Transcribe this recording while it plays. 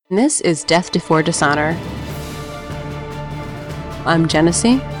This is Death Before Dishonor. I'm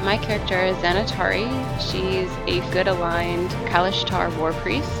Genesee. My character is Xanatari. She's a good aligned Kalishtar war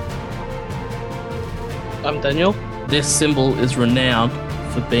priest. I'm Daniel. This symbol is renowned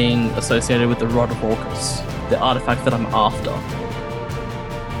for being associated with the Rod of Orcus, the artifact that I'm after.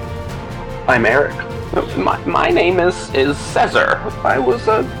 I'm Eric. My name is Caesar. I was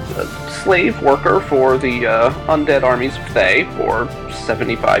a slave worker for the undead armies of Thay for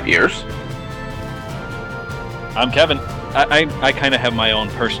 75 years. I'm Kevin. I kind of have my own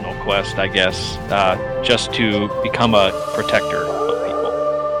personal quest, I guess, just to become a protector of people.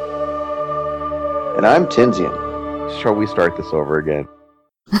 And I'm Tinsian. Shall we start this over again?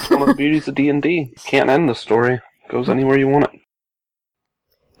 It's one of the beauties of D&D. Can't end the story. It goes anywhere you want it.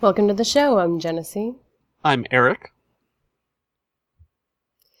 Welcome to the show. I'm Genesee. I'm Eric.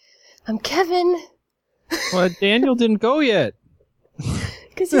 I'm Kevin. Well, Daniel didn't go yet.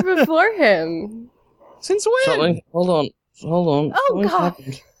 Because you're before him. Since when? Something. Hold on. Oh, Something God.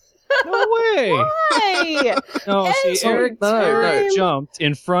 happened. No way. Why? No, see, Enter Eric time. jumped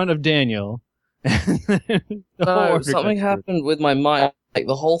in front of Daniel. Something happened with my mic. Like,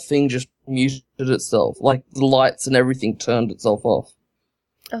 the whole thing just muted itself. Like, the lights and everything turned itself off.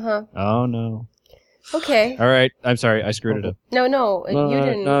 Uh-huh. Oh, no. Okay. All right. I'm sorry. I screwed it up. No, you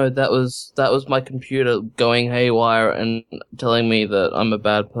didn't. No, that was my computer going haywire and telling me that I'm a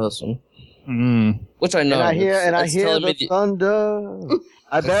bad person. Which I know. And I It's hear telling the me thunder.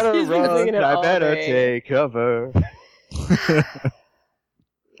 I better He's been singing run. it I all better day. take cover.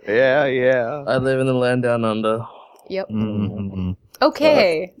 Yeah. I live in the land down under. Yep. Mm-hmm.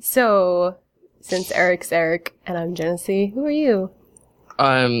 Okay, so since Eric's Eric and I'm Genesee, who are you?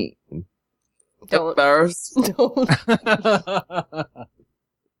 I'm Don't. embarrassed. Don't.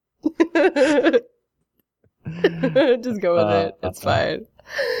 Just go with it. It's fine.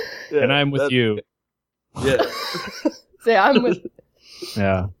 And I'm with you. Yeah. Say I'm with.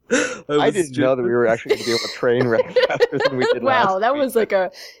 Yeah. I didn't know that we were actually going to be able to train wreck faster than we did Wow, last that week. was like a.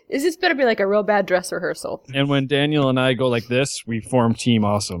 Is this better be like a real bad dress rehearsal? And when Daniel and I go like this, we form Team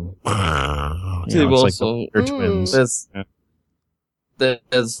Awesome. Team it's Awesome. like they're twins.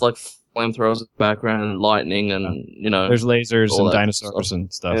 There's like flamethrowers in the background and lightning and, There's lasers all and that dinosaurs stuff.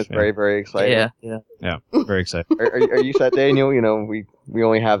 and stuff. And it's very, very exciting. Yeah. Very excited. Are you set, Daniel? We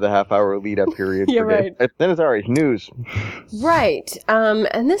only have the half-hour lead-up period. Yeah, for right. Then it's alright. News. Right.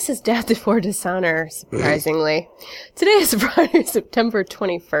 And this is Death Before Dishonor, surprisingly. Today is Friday, September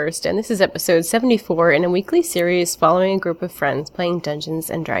 21st, and this is episode 74 in a weekly series following a group of friends playing Dungeons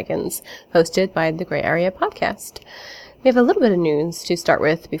and Dragons, hosted by the Gray Area Podcast. We have a little bit of news to start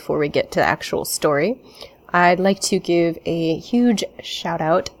with before we get to the actual story. I'd like to give a huge shout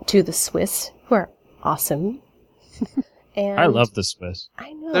out to the Swiss, who are awesome. And I love the Swiss.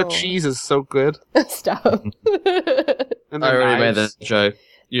 I know. Their cheese is so good. Stop. And I already made that joke.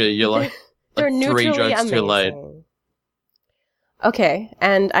 You're like They're 3 neutrally jokes amazing. too late. Okay,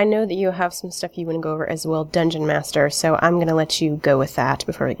 and I know that you have some stuff you want to go over as well, Dungeon Master, so I'm going to let you go with that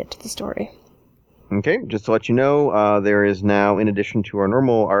before we get to the story. Okay, just to let you know, there is now, in addition to our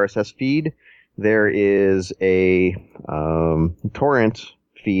normal RSS feed, there is a torrent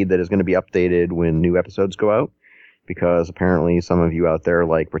feed that is going to be updated when new episodes go out, because apparently some of you out there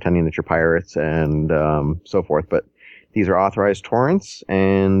like pretending that you're pirates and so forth, but these are authorized torrents,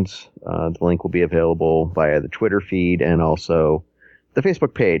 and the link will be available via the Twitter feed and also the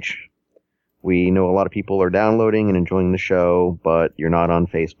Facebook page. We know a lot of people are downloading and enjoying the show, but you're not on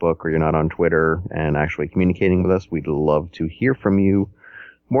Facebook or you're not on Twitter and actually communicating with us. We'd love to hear from you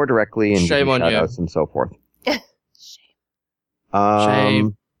more directly and Shame give you on you. shout-outs and so forth.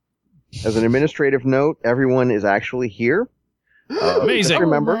 Shame. As an administrative note, everyone is actually here. Amazing. Just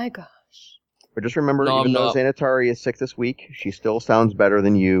remember, Oh my gosh. but just remember, No, even I'm though not. Xanatari is sick this week, she still sounds better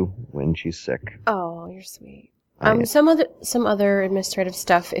than you when she's sick. Oh, you're sweet. I- Some other administrative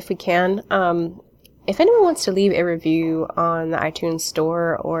stuff, if we can. If anyone wants to leave a review on the iTunes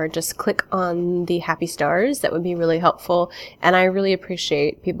store or just click on the happy stars, that would be really helpful. And I really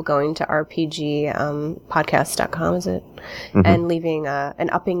appreciate people going to rpgpodcast.com, is it? Mhm. And leaving,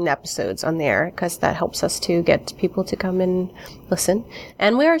 and upping the episodes on there, because that helps us to get people to come and listen.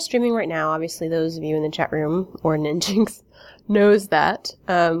 And we are streaming right now, obviously those of you in the chat room, or Ninjinx, knows that.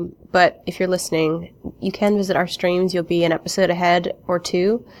 But if you're listening, you can visit our streams. You'll be an episode ahead or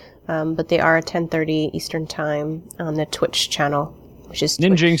two. But they are at 10:30 Eastern Time on the Twitch channel, which is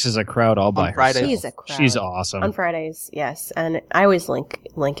Twitch. Ninjinx is a crowd all by herself. She's a crowd. She's awesome. On Fridays, yes. And I always link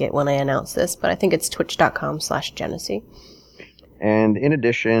it when I announce this, but I think it's twitch.com/Genesee. And in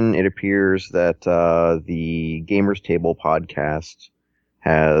addition, it appears that the Gamers Table podcast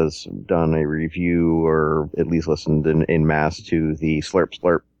has done a review, or at least listened in mass to the Slurp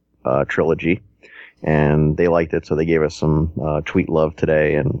Slurp trilogy, and they liked it, so they gave us some tweet love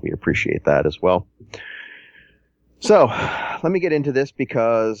today, and we appreciate that as well. So, let me get into this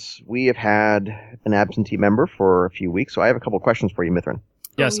because we have had an absentee member for a few weeks, so I have a couple of questions for you, Mithrin.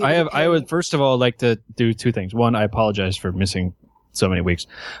 Yes, I would first of all like to do two things. One, I apologize for missing so many weeks.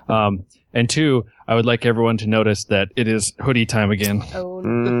 And two, I would like everyone to notice that it is hoodie time again. Oh,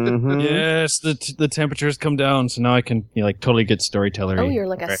 Mm-hmm. Yes, the temperatures come down, so now I can totally get storyteller. oh, you're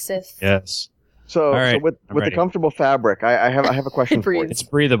like a Sith. Yes, So, All right, so with I'm the ready. comfortable fabric, I have a question It for you. breathes. it's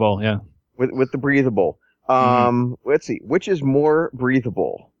breathable. Yeah. With the breathable. Let's see, which is more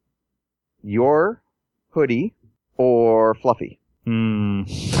breathable? Your hoodie or Fluffy?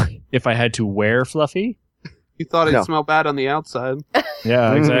 If I had to wear Fluffy, You thought it No. smelled bad on the outside.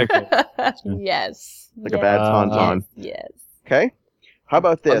 yeah, exactly. Yes. Like a bad tauntaun. Yes. Okay. How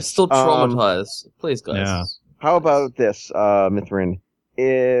about this? I'm still traumatized. Please, guys. Yeah. How about this, Mithrin?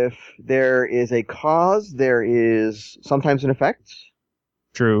 If there is a cause, there is sometimes an effect.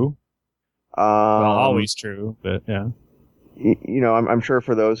 True. Well, always true, but yeah. I'm sure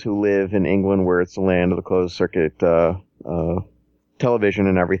for those who live in England, where it's the land of the closed circuit television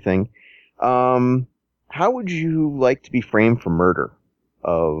and everything, how would you like to be framed for murder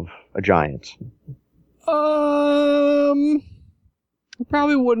of a giant? I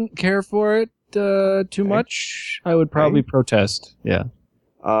probably wouldn't care for it too much. I would probably protest. Yeah.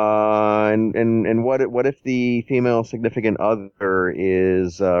 And what if the female significant other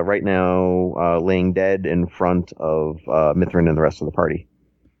is right now laying dead in front of Mithrin and the rest of the party?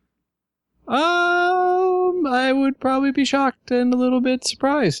 I would probably be shocked and a little bit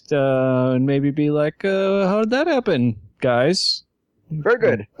surprised, and maybe be like, "How did that happen, guys?" Very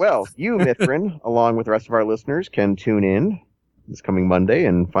good. Well, you, Mithrin, along with the rest of our listeners, can tune in this coming Monday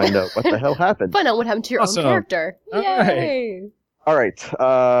and find out what the hell happened. Find out what happened to your Awesome. own character. All Yay! All right.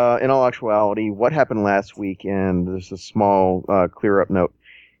 In all actuality, what happened last week, and there's a small clear-up note,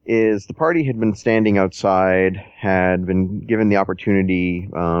 is the party had been standing outside, had been given the opportunity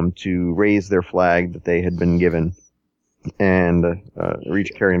to raise their flag that they had been given, and they're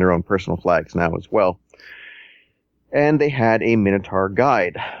each carrying their own personal flags now as well. And they had a Minotaur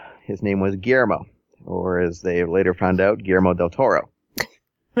guide. His name was Guillermo, or as they later found out, Guillermo del Toro.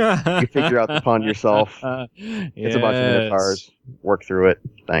 You figure out the pun yourself. It's a bunch of Minotaurs. Work through it.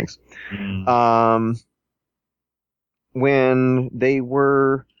 Thanks. When they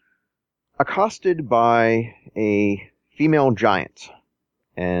were accosted by a female giant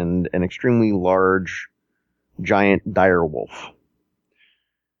and an extremely large giant direwolf,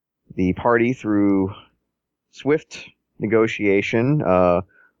 the party, through swift negotiation,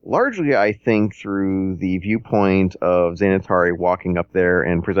 largely, I think, through the viewpoint of Xanatari walking up there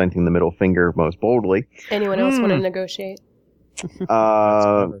and presenting the middle finger most boldly, Anyone else want to negotiate?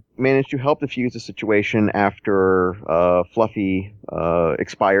 managed to help defuse the situation after Fluffy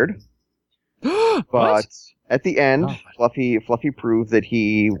expired. But at the end, Fluffy proved that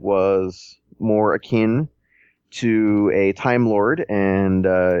he was more akin to a Time Lord and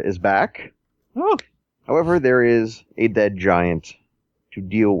is back. Oh. However, there is a dead giant to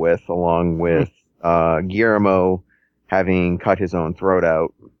deal with, along with Guillermo having cut his own throat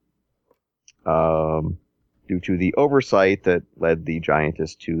out due to the oversight that led the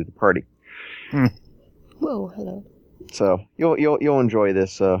giantess to the party. Whoa, hello. So you'll enjoy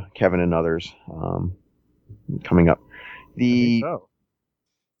this, Kevin and others, coming up. The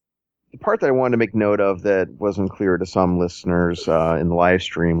part that I wanted to make note of that wasn't clear to some listeners in the live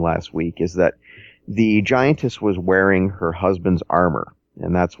stream last week is that the giantess was wearing her husband's armor,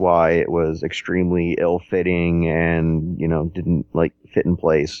 and that's why it was extremely ill-fitting and, didn't fit in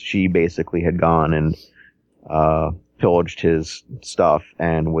place. She basically had gone and pillaged his stuff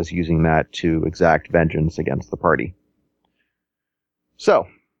and was using that to exact vengeance against the party. So,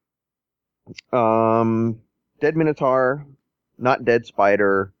 dead Minotaur, not dead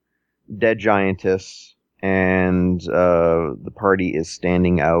spider, dead giantess, and the party is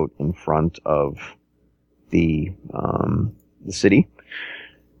standing out in front of the city.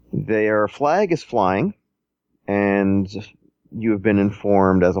 Their flag is flying, and you have been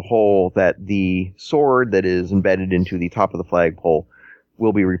informed as a whole that the sword that is embedded into the top of the flagpole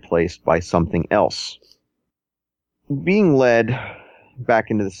will be replaced by something else. Being led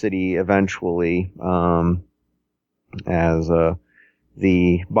back into the city eventually, as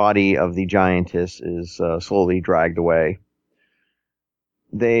the body of the giantess is slowly dragged away,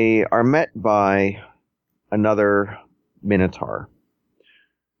 they are met by another Minotaur.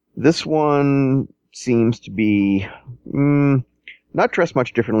 This one seems to be not dressed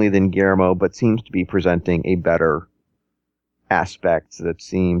much differently than Guillermo, but seems to be presenting a better aspect that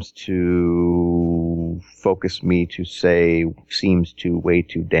seems to focus me to say seems to way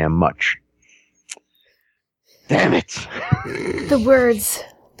too damn much. Damn it! The words.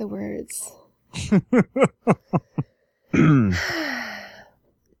 The words.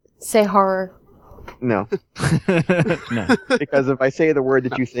 Say horror. No. No. Because if I say the word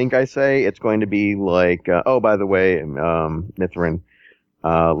that you think I say, it's going to be like, oh, by the way, Mithrin,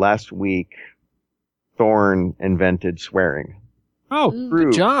 last week, Thorn invented swearing. Oh, True.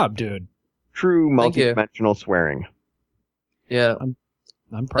 good job, dude. True Thank you. multidimensional swearing. Yeah,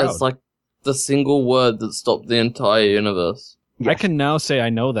 I'm proud. it's like the single word that stopped the entire universe. I Yes. can now say I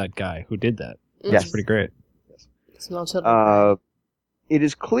know that guy who did that. Yes. That's pretty great. Small children. It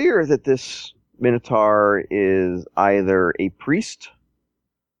is clear that this Minotaur is either a priest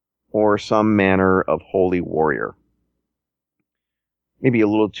or some manner of holy warrior. Maybe a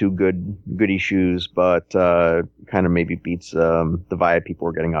little too goody shoes, but kind of maybe beats the vibe people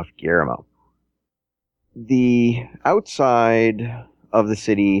were getting off Guillermo. The outside of the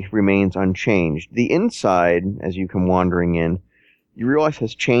city remains unchanged. The inside, as you come wandering in, you realize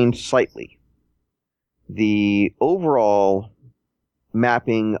has changed slightly. The overall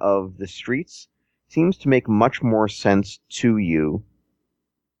mapping of the streets seems to make much more sense to you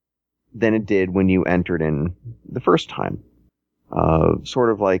than it did when you entered in the first time.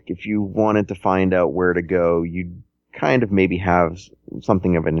 Sort of like if you wanted to find out where to go, you'd kind of maybe have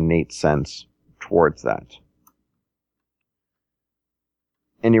something of an innate sense towards that.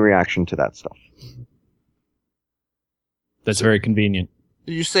 Any reaction to that stuff? That's very convenient.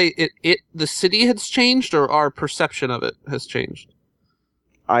 Did you say the city has changed, or our perception of it has changed?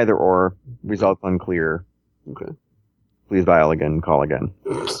 Either or, result unclear. Okay. Please dial again, call again.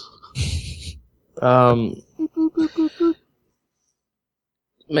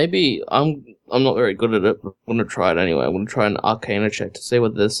 Maybe I'm not very good at it, but I'm gonna try it anyway. I'm gonna try an Arcana check to see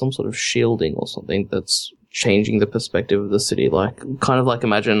whether there's some sort of shielding or something that's changing the perspective of the city. Like, kind of like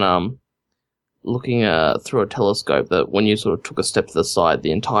imagine looking through a telescope that when you sort of took a step to the side,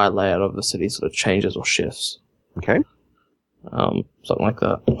 the entire layout of the city sort of changes or shifts. Okay. Something like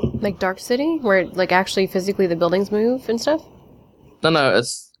that. Like Dark City, where like actually physically the buildings move and stuff. No,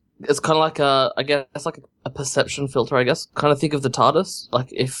 it's kind of like I guess like a perception filter. I guess kind of think of the TARDIS. Like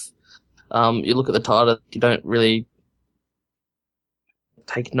if you look at the TARDIS, you don't really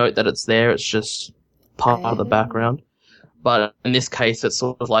take note that it's there. It's just part of the background. But in this case, it's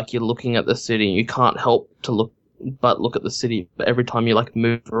sort of like you're looking at the city. You can't help to look at the city. But every time you like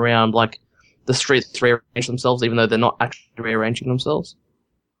move around, like the streets rearrange themselves, even though they're not actually rearranging themselves.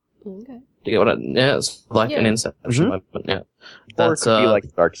 Okay. Do you get what yeah, it's like an inception moment. Yeah, Or it that's could be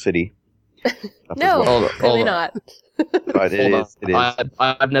like Dark City. No, Hold on, clearly hold on. not. But it is. It is.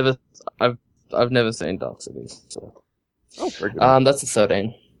 I've never seen Dark City. So. Oh, very good. That's a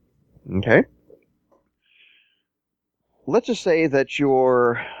 13. Okay. Let's just say that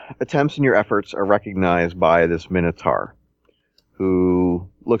your attempts and your efforts are recognized by this Minotaur, who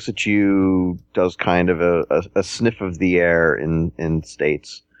looks at you, does kind of a sniff of the air, and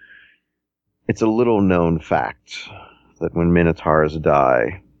states, "It's a little known fact that when Minotaurs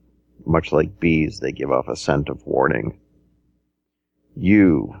die, much like bees, they give off a scent of warning.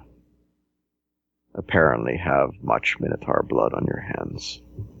 You apparently have much Minotaur blood on your hands."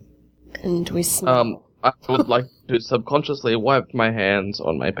 And we smell. I would like to subconsciously wipe my hands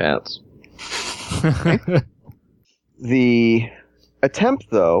on my pants. The attempt,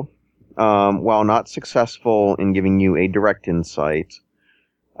 though, while not successful in giving you a direct insight,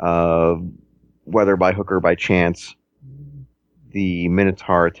 whether by hook or by chance, the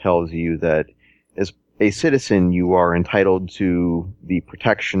Minotaur tells you that as a citizen you are entitled to the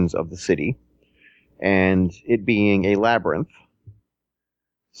protections of the city, and it being a labyrinth,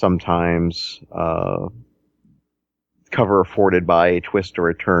 sometimes cover afforded by a twist or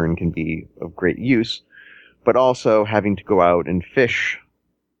a turn can be of great use, but also having to go out and fish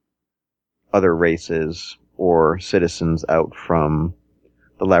other races or citizens out from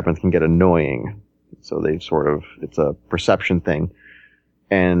the labyrinth can get annoying. So it's a perception thing.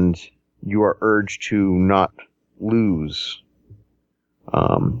 And you are urged to not lose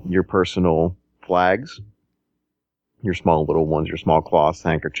your personal flags, your small little ones, your small cloths,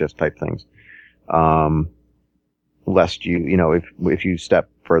 handkerchiefs type things, lest if you step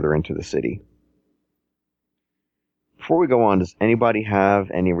further into the city. Before we go on, does anybody have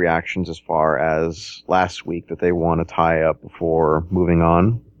any reactions as far as last week that they want to tie up before moving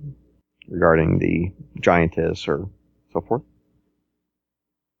on regarding the giantess or so forth?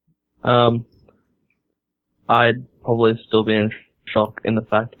 I'd probably still be shock in the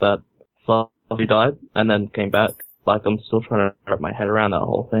fact that Fluffy died and then came back. Like, I'm still trying to wrap my head around that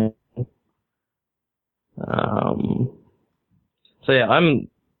whole thing. So yeah, I'm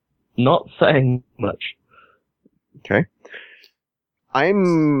not saying much. Okay.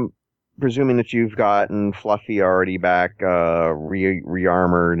 I'm presuming that you've gotten Fluffy already back,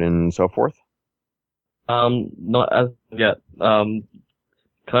 re-armored and so forth? Not as of yet.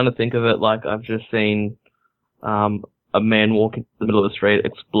 Kind of think of it like I've just seen, a man walk into the middle of the street,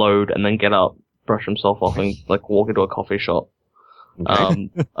 explode, and then get up, brush himself off, and, like, walk into a coffee shop. Okay.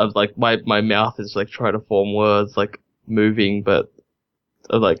 I was like, my mouth is, like, trying to form words, like, moving, but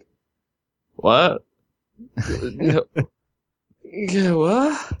I was like, what? Yeah,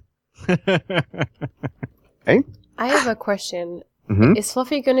 what? Hey? I have a question. Mm-hmm. Is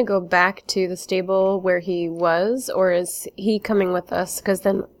Fluffy going to go back to the stable where he was, or is he coming with us? Because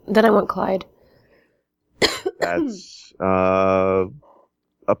then I want Clyde. That's up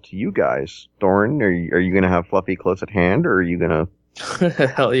to you guys. Thorn, are you going to have Fluffy close at hand, or are you going to...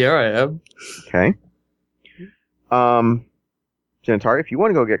 Hell yeah, I am. Okay. Xanatari, if you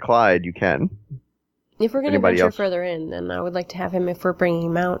want to go get Clyde, you can. If we're going to Anybody venture else? further in, then I would like to have him if we're bringing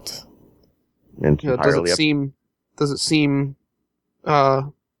him out. It's Yeah, entirely does it seem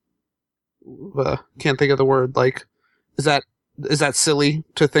can't think of the word, like, is that silly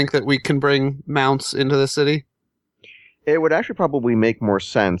to think that we can bring mounts into the city? It would actually probably make more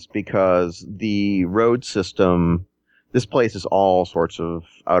sense because the road system, this place is all sorts of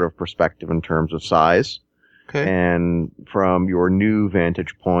out of perspective in terms of size. Okay. And from your new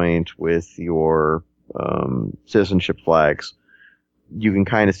vantage point with your citizenship flags, you can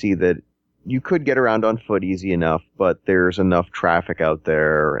kind of see that you could get around on foot easy enough, but there's enough traffic out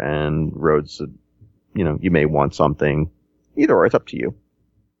there and roads that, you may want something. Either or, it's up to you.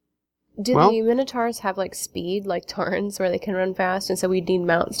 Do Well- the Minotaurs have, like, speed, like Taurens, where they can run fast, and so we need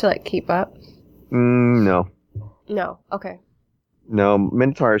mounts to, like, keep up? No. No. Okay. No,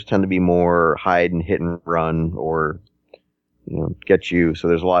 Minotaurs tend to be more hide and hit and run or, get you. So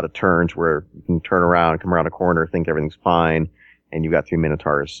there's a lot of turns where you can turn around, come around a corner, think everything's fine, and you've got 3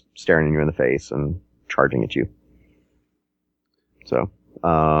 Minotaurs staring you in the face and charging at you. So,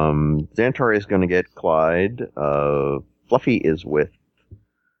 Xanatari is going to get Clyde. Fluffy is with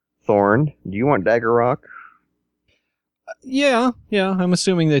Thorn. Do you want Dagger Rock? Yeah. I'm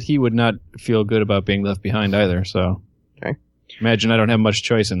assuming that he would not feel good about being left behind either. So, Okay. Imagine I don't have much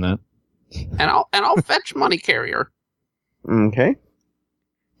choice in that. And I'll fetch Money Carrier. Okay.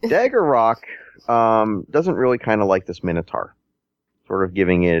 Dagger Rock doesn't really kind of like this Minotaur. Sort of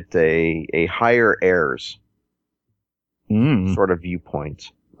giving it a higher airs sort of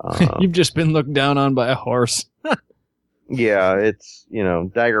viewpoint. You've just been looked down on by a horse. Yeah, it's,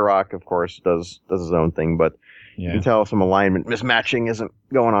 Dagger Rock, of course, does his own thing, but you Yeah. can tell some alignment mismatching isn't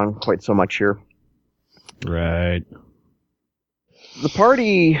going on quite so much here. Right. The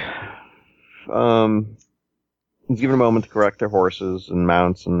party is given a moment to correct their horses and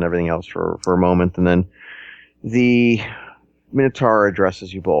mounts and everything else for a moment, and then the Minotaur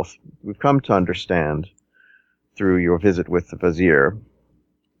addresses you both. We've come to understand, through your visit with the Vizier,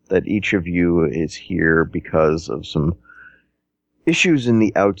 that each of you is here because of some issues in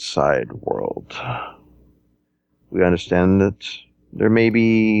the outside world. We understand that there may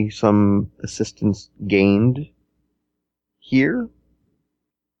be some assistance gained here.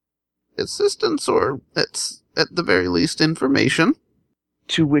 Assistance, or it's at the very least information.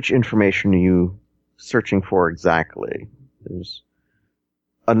 To which information are you searching for exactly? There's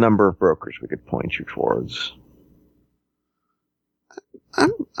a number of brokers we could point you towards.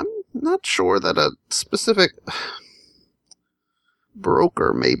 I'm not sure that a specific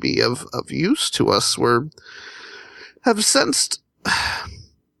broker may be of use to us. Have sensed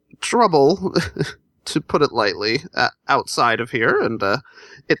trouble, to put it lightly, outside of here, and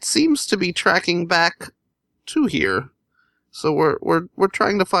it seems to be tracking back to here. So we're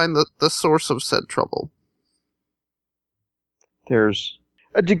trying to find the source of said trouble. There's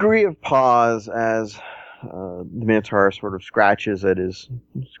a degree of pause as the Minotaur sort of scratches at his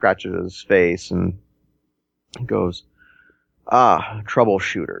face and goes,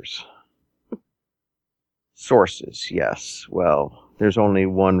 troubleshooters. Sources, yes. Well, there's only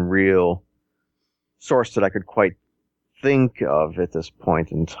one real source that I could quite think of at this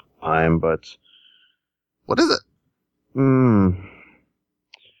point in time, but... What is it?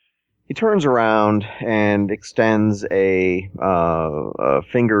 He turns around and extends a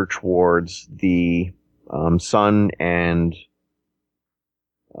finger towards the sun and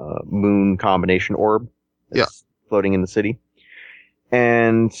moon combination orb that's floating in the city.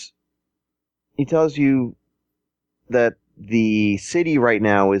 And he tells you that The city right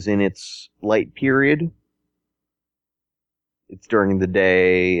now is in its light period. It's during the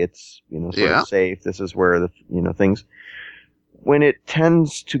day. It's sort of safe. This is where the things. When it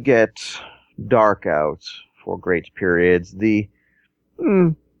tends to get dark out for great periods, the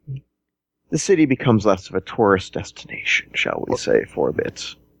city becomes less of a tourist destination, shall we say, for a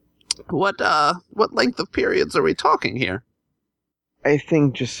bit. What length of periods are we talking here? I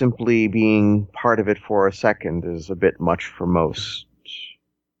think just simply being part of it for a second is a bit much for most.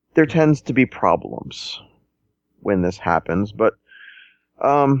 There tends to be problems when this happens, but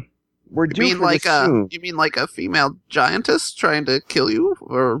we're due for this soon. You mean like a female giantess trying to kill you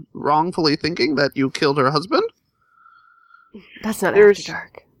or wrongfully thinking that you killed her husband? That's not After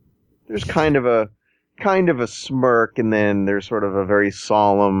Dark. There's kind of a smirk, and then there's sort of a very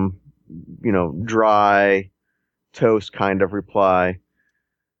solemn, dry toast kind of reply.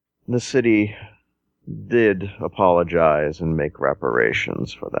 The city did apologize and make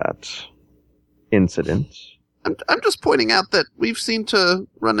reparations for that incident. I'm just pointing out that we've seemed to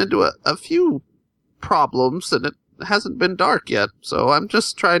run into a few problems, and it hasn't been dark yet. So I'm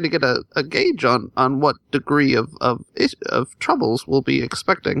just trying to get a gauge on what degree of troubles we'll be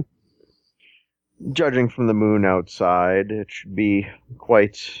expecting. Judging from the moon outside, it should be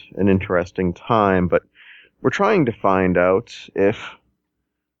quite an interesting time, but we're trying to find out if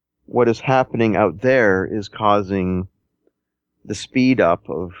what is happening out there is causing the speed up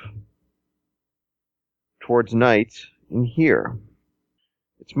of towards night in here.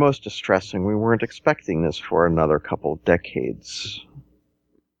 It's most distressing. We weren't expecting this for another couple decades.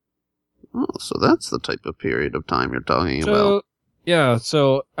 Oh, so that's the type of period of time you're talking about. Yeah,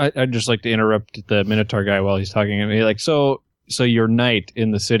 so I'd just like to interrupt the Minotaur guy while he's talking. And be so your night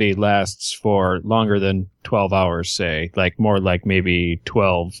in the city lasts for longer than 12 hours, say, like more like maybe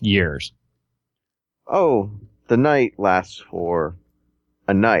 12 years. Oh, the night lasts for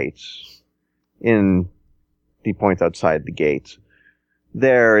a night in the point outside the gate.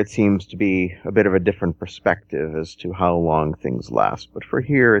 There, it seems to be a bit of a different perspective as to how long things last. But for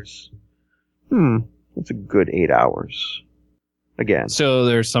here, it's a good 8 hours. Again. So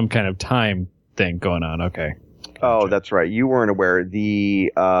there's some kind of time thing going on. Okay. Gotcha. Oh, that's right. You weren't aware.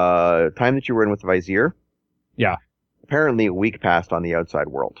 The time that you were in with the Vizier? Yeah. Apparently a week passed on the outside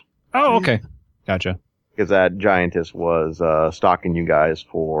world. Oh, okay. Gotcha. Because that giantess was stalking you guys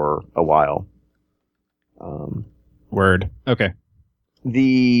for a while. Word. Okay.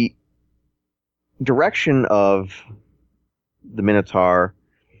 The direction of the Minotaur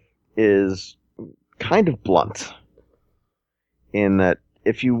is kind of blunt. In that,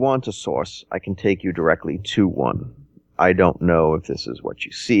 if you want a source, I can take you directly to one. I don't know if this is what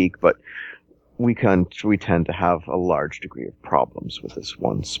you seek, but we tend to have a large degree of problems with this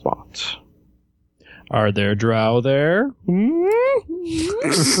one spot. Are there drow there?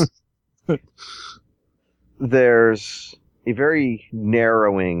 There's a very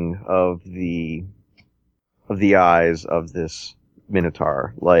narrowing of the eyes of this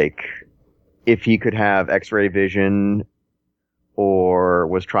Minotaur. Like, if he could have X-ray vision, or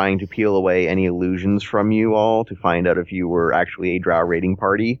was trying to peel away any illusions from you all to find out if you were actually a drow raiding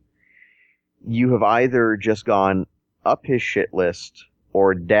party, you have either just gone up his shit list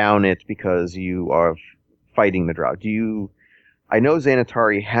or down it because you are fighting the drow. I know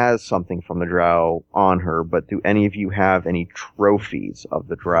Xanatari has something from the drow on her, but do any of you have any trophies of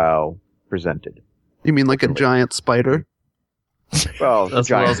the drow presented? You mean like a giant spider? Well, the That's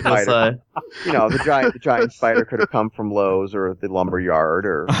what I giant was gonna spider. say. The giant spider could have come from Lowe's or the lumber yard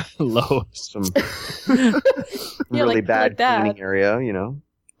or Lowe's. some Yeah, really like bad that. cleaning area.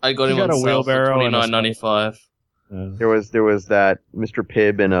 I got You him got on a sale for wheelbarrow and a $29.95. There was that Mr.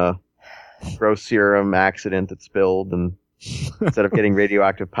 Pibb in a gross serum accident that spilled, and instead of getting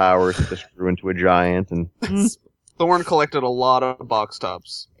radioactive powers, it just grew into a giant. And Thorn collected a lot of box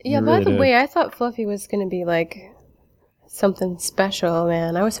tops. Yeah, You by really the did. way, I thought Fluffy was going to be like something special,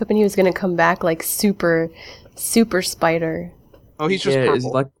 man. I was hoping he was going to come back like super spider. Oh, he's just purple. It's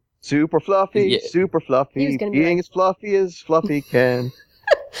like super fluffy, Yeah. super He fluffy, was gonna be being like- as fluffy as Fluffy can.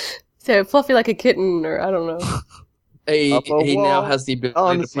 So Fluffy like a kitten, or I don't know. he Up a now wall, has the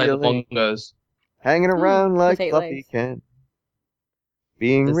on ability the to play the ceiling. bongos. Hanging around like with 8 Fluffy legs. can.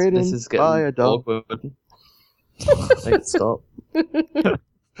 Being This ridden is by a getting dog. awkward. Make it stop.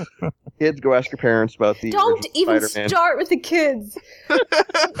 Kids, go ask your parents about the Don't original even Spider-Man. start with the kids.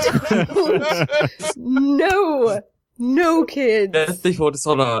 Don't. No kids. Death Before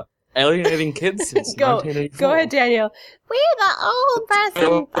Dishonor, alienating kids since Go 1984. Go ahead, Daniel. We're the old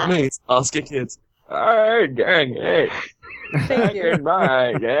person. Please, ask your kids. Oh, dang it. Thank you.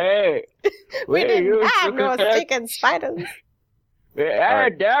 my day, We didn't have no stinking spiders.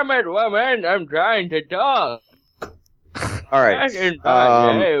 Damn it, woman! I'm trying to talk. All right. Back in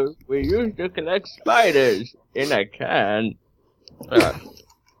my day, we used to collect spiders in a can.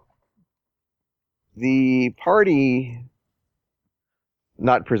 The party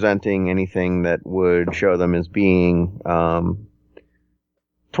not presenting anything that would show them as being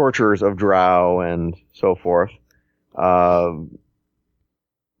torturers of drow and so forth, are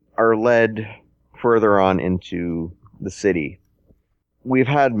led further on into the city. We've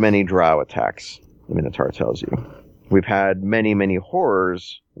had many drow attacks, the Minotaur tells you. We've had many, many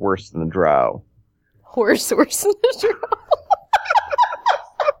horrors worse than the drow. Horse worse than the drow.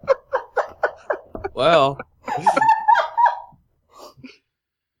 Wow.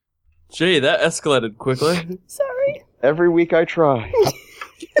 Gee, that escalated quickly. Sorry. Every week I try.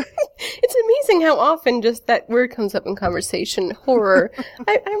 It's amazing how often just that word comes up in conversation. Horror.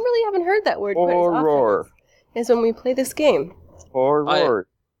 I really haven't heard that word quite as Horror. often as when we play this game. Horror.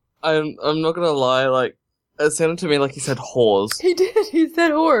 I'm not gonna lie, like, it sounded to me like he said whores. He did. He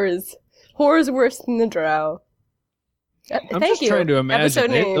said whores. Whores worse than the drow. I'm Thank just you. trying to Episode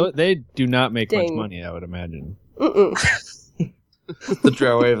imagine. name. They do not make much Ding. money, I would imagine. Mm-mm. The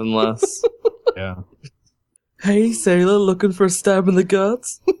drow even less. Yeah. Hey, sailor, looking for a stab in the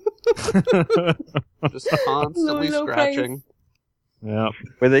guts? Just constantly No, no scratching. Yeah.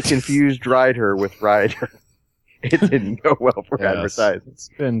 When they confused Rider with Rider, it didn't go well for Yes. advertising. It's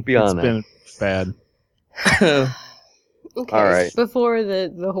been Beyond been bad. Okay. All right. Before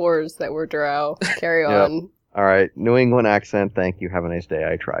the whores that were drow, carry Yep. on. All right, New England accent. Thank you. Have a nice day.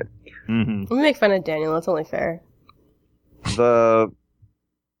 I tried. Mm-hmm. We make fun of Daniel. It's only fair. The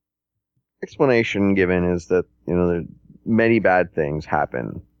explanation given is that many bad things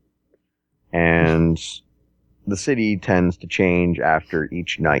happen, and the city tends to change after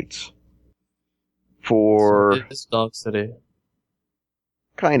each night. For It's Dark City.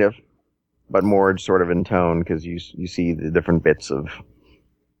 kind of, but more sort of in tone because you see the different bits of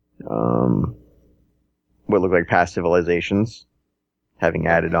what look like past civilizations having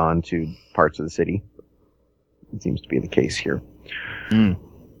added on to parts of the city. It seems to be the case here. Mm.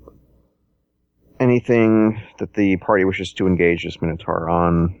 Anything that the party wishes to engage this Minotaur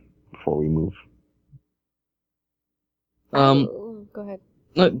on before we move? Oh, go ahead.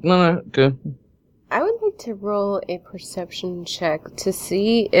 No, good. I would like to roll a perception check to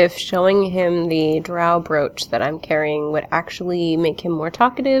see if showing him the drow brooch that I'm carrying would actually make him more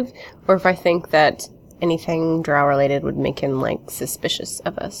talkative, or if I think that anything drow related would make him, suspicious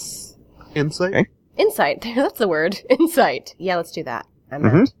of us. Insight? Okay. Insight. That's the word. Insight. Yeah, let's do that. I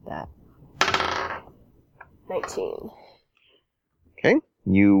meant that. 19. Okay.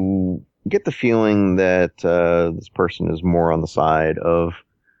 You get the feeling that this person is more on the side of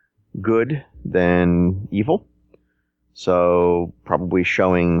good than evil. So probably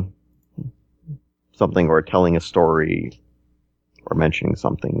showing something or telling a story or mentioning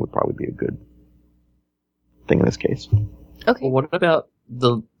something would probably be a good thing in this case. Okay. Well, what about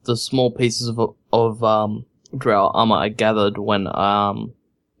the small pieces of drow armor I gathered when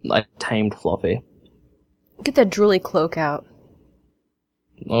I tamed Fluffy? Get that drooly cloak out.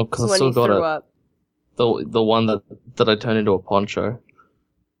 Well, because I When still you got threw up. the one that I turned into a poncho.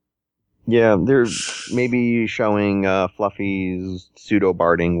 Yeah, there's maybe showing Fluffy's pseudo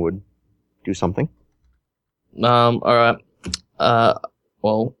barding would do something. All right.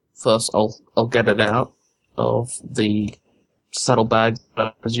 Well, first I'll get it out of the saddlebag that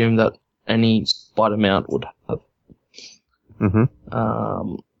I presume that any spider mount would have.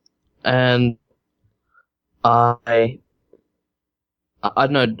 Mm-hmm. And I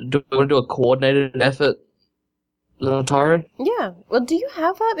don't know. Do we want to do a coordinated effort, Taro? Yeah. Well, do you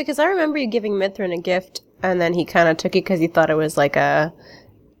have that? Because I remember you giving Mithrin a gift, and then he kind of took it because he thought it was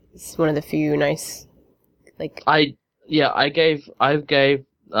it's one of the few nice, I gave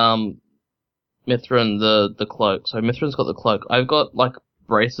Mithrin the cloak. So Mithrin's got the cloak. I've got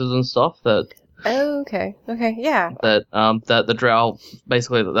braces and stuff that Oh, okay. Okay, yeah. that the drow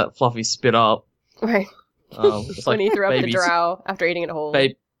basically that Fluffy spit up. Right. It's When he threw up the baby's- drow after eating it whole.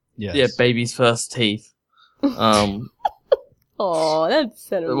 Yes. Yeah, baby's first teeth. Aw, that's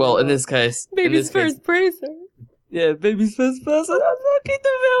sentimental. Well, in this case, Baby's first bracer. yeah, baby's first person. I'm looking the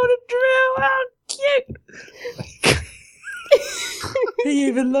velvet drow. How cute! He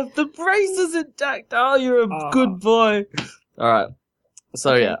even left the braces intact. Oh, you're a good boy. All right.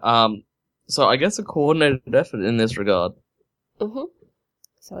 So Okay. yeah, so I guess a coordinated effort in this regard. Mm-hmm.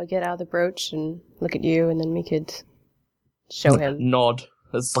 So I get out the brooch and look at you, and then we could show him. Nod.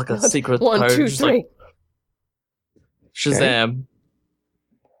 It's like a secret One, code. two, just three. Shazam.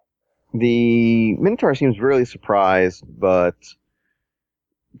 The Minotaur seems really surprised, but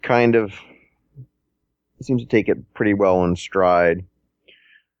kind of seems to take it pretty well in stride.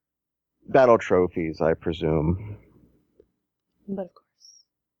 Battle trophies, I presume. But of course.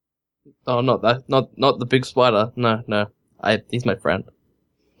 Oh, not that. Not the big spider. No. He's my friend.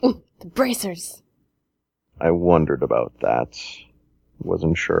 Ooh, the bracers. I wondered about that.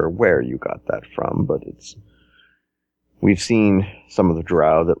 Wasn't sure where you got that from, but we've seen some of the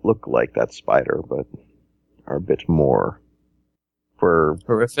drow that look like that spider, but are a bit more for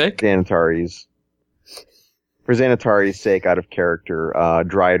Horrific. Xanatari's sake, out of character.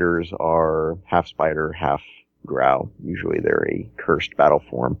 Driders are half spider, half drow. Usually they're a cursed battle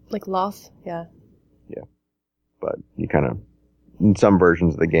form. Like Loth? Yeah. Yeah. But you kind of, in some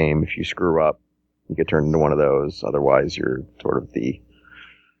versions of the game, if you screw up, you get turned into one of those. Otherwise, you're sort of the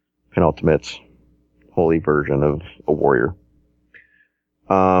penultimate holy version of a warrior.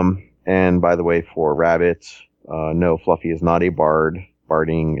 And by the way, for rabbits, no, Fluffy is not a bard.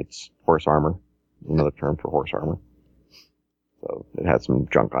 Barding, it's horse armor. Another term for horse armor. So it had some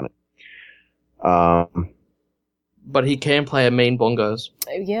junk on it. But he can play a mean bongos.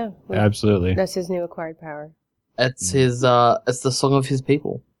 Yeah. Absolutely. That's his new acquired power. It's his. It's the song of his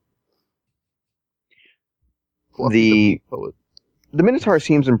people. The Minotaur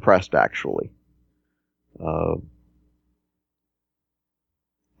seems impressed, actually. And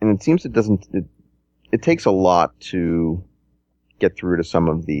it seems it takes a lot to get through to some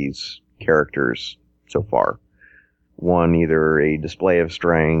of these characters so far. One, either a display of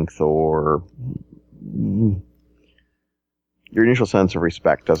strength or your initial sense of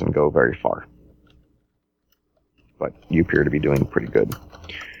respect doesn't go very far. But you appear to be doing pretty good.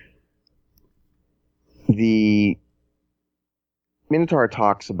 The Minotaur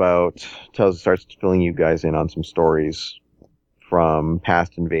starts filling you guys in on some stories from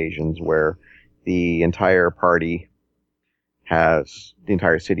past invasions where the entire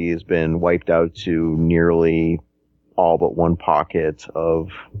city has been wiped out to nearly all but one pocket of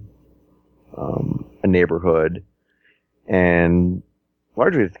a neighborhood. And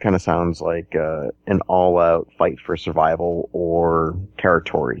largely it kind of sounds like an all-out fight for survival or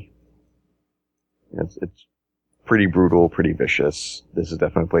territory. It's pretty brutal, pretty vicious. This is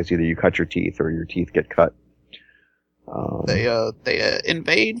definitely a place either you cut your teeth or your teeth get cut. They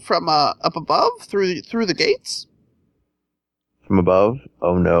invade from up above through the gates? From above?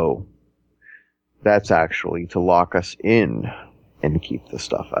 Oh no. That's actually to lock us in and keep the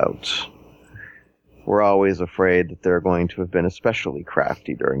stuff out. We're always afraid that they're going to have been especially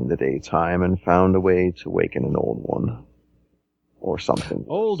crafty during the daytime and found a way to waken an old one. Or something.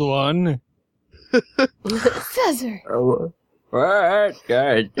 Old one? Caesar! Oh, what?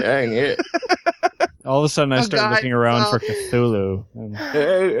 God dang it. All of a sudden I start looking around for Cthulhu.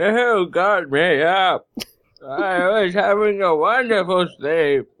 Oh, God, me up. I was having a wonderful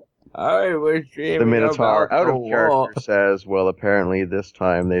sleep. I was dreaming The Minotaur, about out of the character, war. says, well, apparently this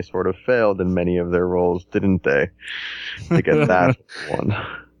time they sort of failed in many of their roles, didn't they? To get that one.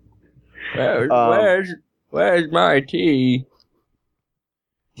 Where's my tea?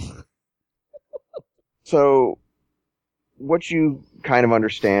 So, what you kind of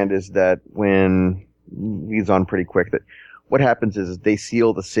understand is that when he's on pretty quick, that what happens is they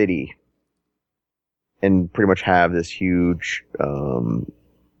seal the city and pretty much have this huge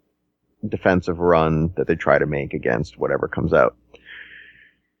defensive run that they try to make against whatever comes out.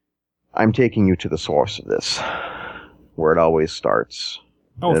 I'm taking you to the source of this, where it always starts.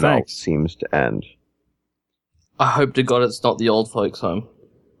 Oh, and it thanks. always seems to end. I hope to God it's not the old folks' home.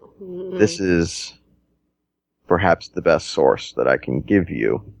 This is perhaps the best source that I can give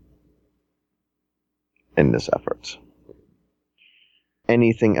you in this effort.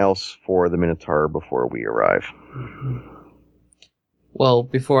 Anything else for the Minotaur before we arrive? Well,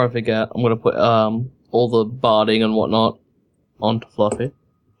 before I forget, I'm going to put all the barding and whatnot onto Fluffy.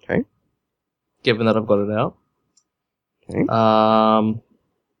 Okay. Given that I've got it out. Okay.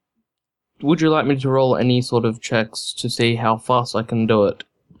 Would you like me to roll any sort of checks to see how fast I can do it?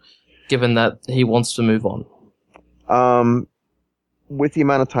 Given that he wants to move on. With the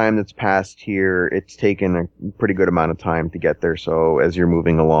amount of time that's passed here, it's taken a pretty good amount of time to get there, so as you're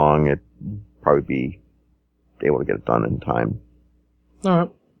moving along, it'd probably be able to get it done in time.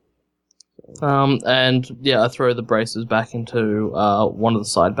 Alright. And yeah, I throw the braces back into one of the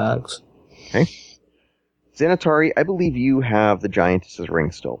side bags. Okay. Xanatari, I believe you have the Giantess's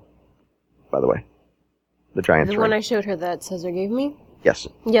ring still, by the way. The Giant's The ring. one I showed her that Caesar gave me? Yes.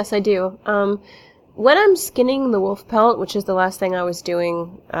 Yes, I do. When I'm skinning the wolf pelt, which is the last thing I was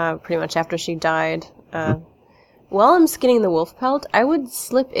doing pretty much after she died, while I'm skinning the wolf pelt, I would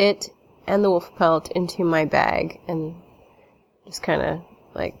slip it and the wolf pelt into my bag and just kind of,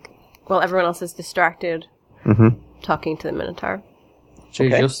 like, while everyone else is distracted, talking to the Minotaur. Jeez,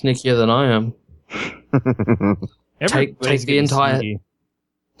 Okay. you're sneakier than I am. Everybody's the getting entire- sneaky.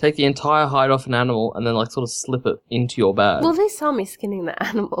 Take the entire hide off an animal and then, like, sort of slip it into your bag. Well, they saw me skinning the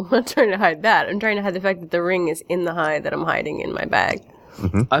animal. I'm not trying to hide that. I'm trying to hide the fact that the ring is in the hide that I'm hiding in my bag.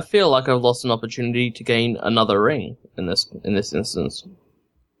 I feel like I've lost an opportunity to gain another ring in this instance.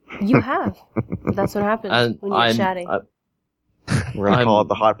 You have. That's what happens And when you're I'm, chatty. We're going to call it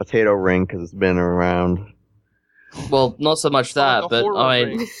the hot potato ring because it's been around. well, not so much that, Like a but horror I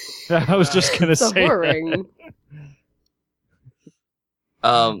ring. I was just gonna It's a say horror that. ring.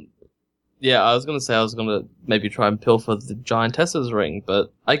 Yeah, I was gonna maybe try and pilfer the giantess's ring,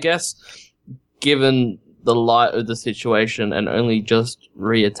 but I guess given the light of the situation and only just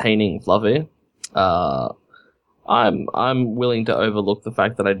re-attaining Fluffy, I'm willing to overlook the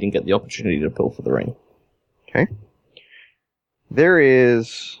fact that I didn't get the opportunity to pilfer the ring. Okay. There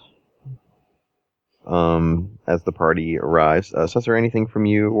is, as the party arrives, Cesar, anything from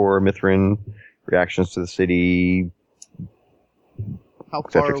you or Mithrin? Reactions to the city? How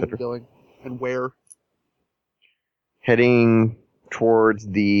Et cetera, far et are we cetera. going? And where? Heading towards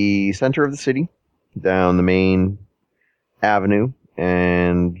the center of the city, down the main avenue,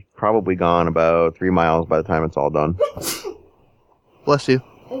 and probably gone about 3 miles by the time it's all done. Bless you.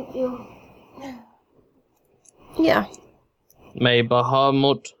 Thank you. Yeah. May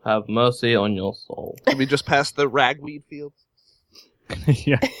Bahamut have mercy on your soul. Did we just pass the ragweed fields?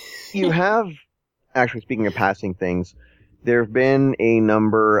 Yeah. You have, actually speaking of passing things, there have been a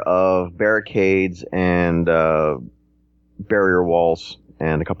number of barricades and barrier walls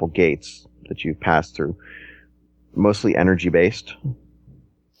and a couple gates that you've passed through, mostly energy-based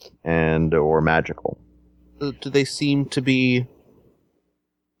and or magical. Do they seem to be,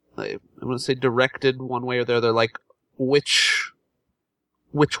 I want to say, directed one way or the other? Like, which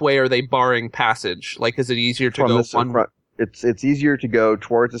way are they barring passage? Like, is it easier to From go this one? front, it's easier to go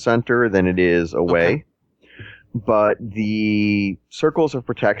towards the center than it is away. Okay. But the circles of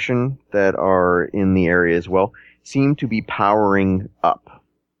protection that are in the area as well seem to be powering up.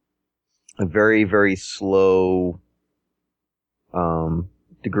 A very, very slow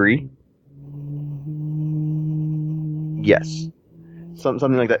degree. Yes.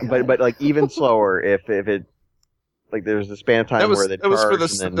 Something like that. But like even slower if it, like there's a span of time That was where they that was for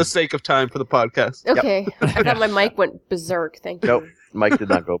charge and then... the sake of time for the podcast. Okay. I thought my mic went berserk. Thank you. Nope, Mike did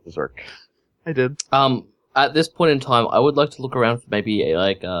not go berserk. I did. At this point in time, I would like to look around for maybe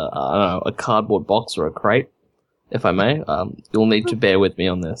I don't know, a cardboard box or a crate, if I may. You'll need to bear with me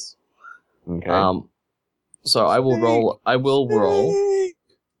on this. Okay. So I will roll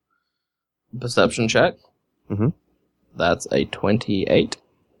perception check. Mhm. That's a 28.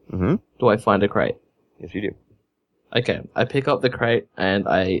 Mm-hmm. Do I find a crate? Yes, you do. Okay, I pick up the crate and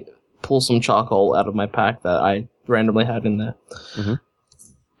I pull some charcoal out of my pack that I randomly had in there. Mhm.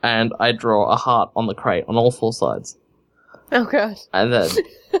 And I draw a heart on the crate on all four sides. Oh, God. And then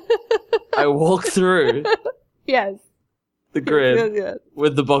I walk through Yes. the grid Yes, yes.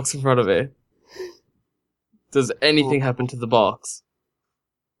 with the box in front of me. Does anything happen to the box?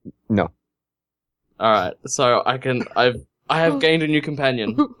 No. Alright, so I have gained a new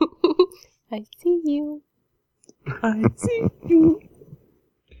companion. I see you. I see you.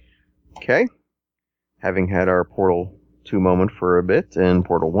 Okay. Having had our Portal 2 moment for a bit and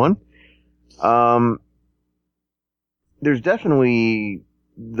Portal 1, there's definitely,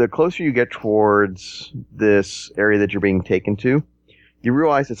 the closer you get towards this area that you're being taken to, you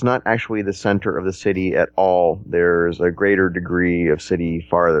realize it's not actually the center of the city at all. There's a greater degree of city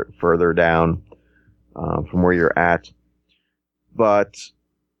further down from where you're at. But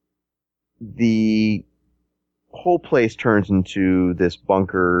the whole place turns into this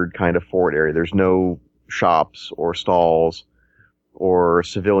bunkered kind of fort area. There's no shops or stalls or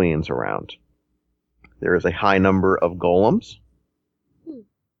civilians around. There is a high number of golems,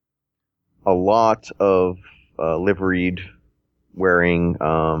 a lot of liveried wearing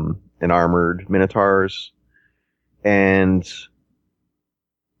and armored minotaurs, and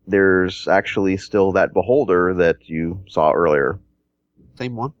there's actually still that beholder that you saw earlier.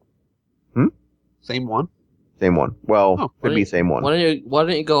 Same one. Hmm? Same one. Same one. Well, Oh, could be same one. Why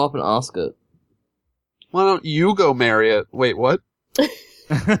don't you go up and ask it? Why don't you go marry it? Wait, what?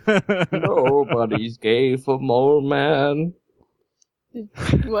 Nobody's gay for more, man.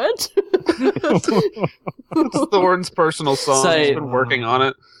 What? It's Thorn's personal song. Say- He's been working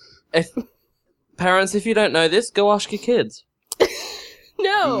on it. Parents, if you don't know this, go ask your kids.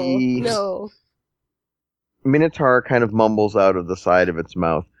 No. Thieves. No. Minotaur kind of mumbles out of the side of its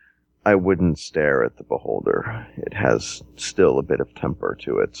mouth, I wouldn't stare at the beholder. It has still a bit of temper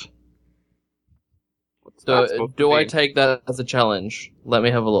to it. So, do I take that as a challenge? Let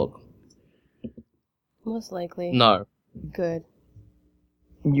me have a look. Most likely. No. Good.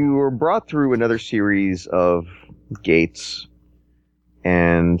 You were brought through another series of gates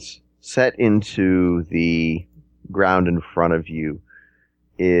and set into the ground in front of you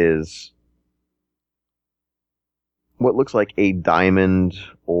is what looks like a diamond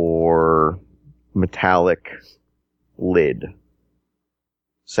or metallic lid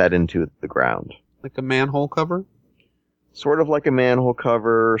set into the ground. Like a manhole cover? Sort of like a manhole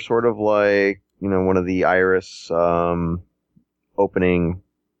cover, sort of like, one of the iris opening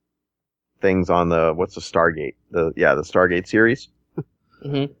things on what's the Stargate? The Stargate series.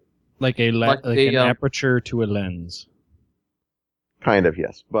 Mm-hmm. Like an aperture to a lens. Kind of,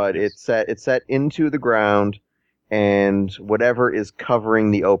 yes. But it's set into the ground, and whatever is covering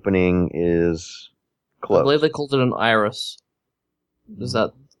the opening is closed. I believe they called it an iris. Is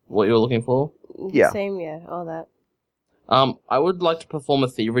that what you were looking for? Yeah. Same, yeah, all that. I would like to perform a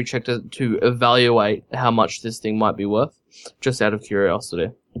thievery check to evaluate how much this thing might be worth, just out of curiosity.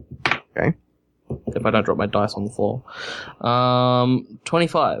 Okay. If I don't drop my dice on the floor.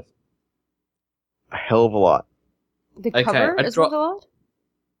 25. A hell of a lot. The cover is worth a lot?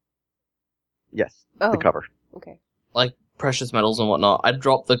 Yes, Oh. the cover. Okay. Like precious metals and whatnot. I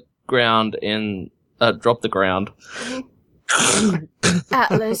dropped the ground.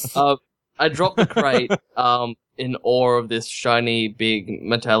 Atlas. I dropped the crate in awe of this shiny, big,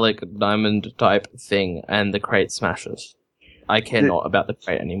 metallic diamond type thing, and the crate smashes. I care not about the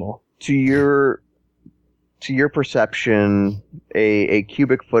crate anymore. To your perception, a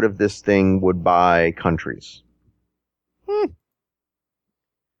cubic foot of this thing would buy countries.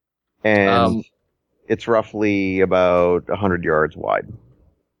 And it's roughly about 100 yards wide.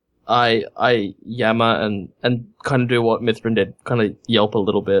 I yammer and kind of do what Mithrin did, kind of yelp a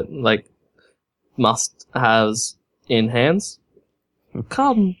little bit, like must has in hands.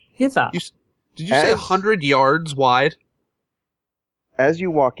 Come hither. Did you say 100 yards wide? As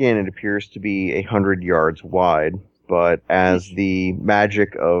you walk in, it appears to be 100 yards wide, but as the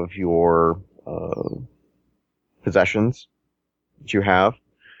magic of your possessions that you have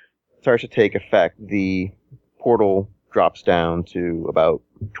starts to take effect, the portal drops down to about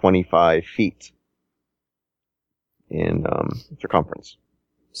 25 feet in circumference.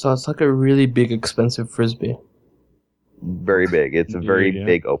 So it's like a really big, expensive frisbee. Very big. It's a very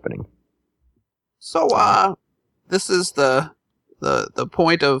big opening. So, this is the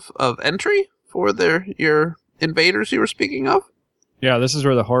point of entry for your invaders you were speaking of? Yeah, this is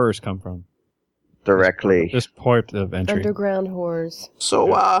where the horrors come from. Directly. This point of entry. Underground horrors.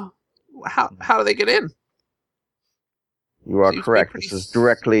 So, how do they get in? You are Seems correct. pretty This is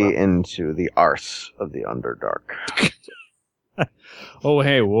directly into the arse of the Underdark. Oh,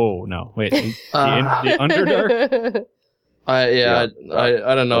 hey, whoa, no, wait, the Underdark? I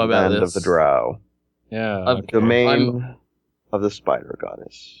don't know about land this. of the Drow. Yeah, Okay. Domain of the Spider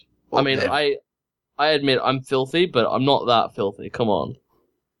Goddess. I mean, I admit I'm filthy, but I'm not that filthy. Come on.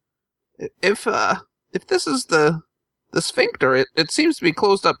 If this is the sphincter, it seems to be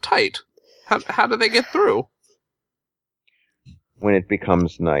closed up tight. How do they get through? When it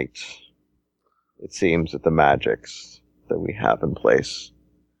becomes night, it seems that the magics that we have in place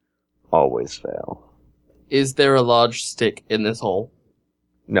always fail. Is there a large stick in this hole?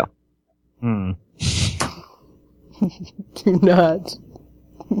 No. Hmm. Do not.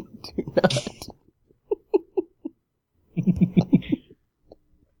 Do not.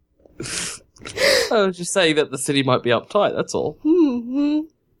 I was just saying that the city might be uptight, that's all. Mm-hmm.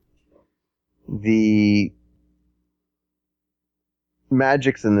 The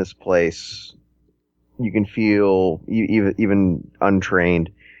magics in this place, you can feel, even untrained,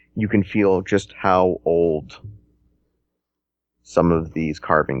 you can feel just how old some of these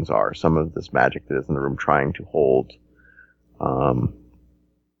carvings are, some of this magic that is in the room trying to hold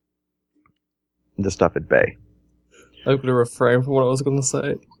the stuff at bay. I'm going to refrain from what I was going to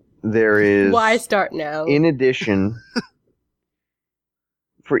say. There is... Why start now? In addition,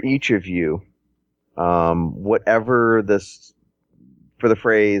 for each of you, whatever this... For the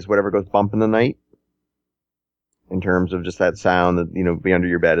phrase, whatever goes bump in the night, in terms of just that sound that, be under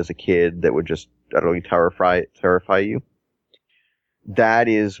your bed as a kid that would just utterly terrify you. That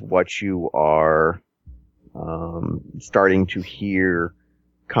is what you are starting to hear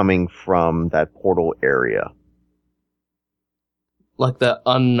coming from that portal area. Like that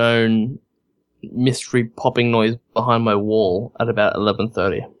unknown mystery popping noise behind my wall at about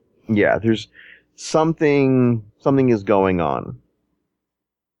 11:30. Yeah, there's something is going on.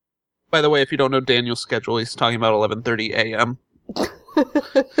 By the way, if you don't know Daniel's schedule, he's talking about 11:30 a.m.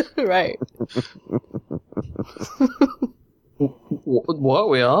 Right. What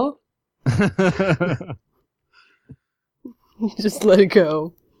we are? Just let it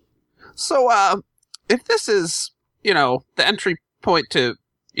go. So, if this is, the entry point to,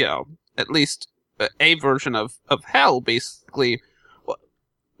 at least a version of hell, basically,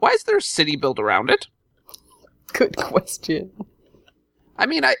 why is there a city built around it? Good question. I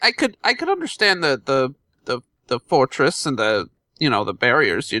mean, I could understand the fortress and the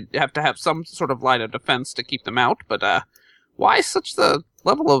barriers. You'd have to have some sort of line of defense to keep them out. But why such the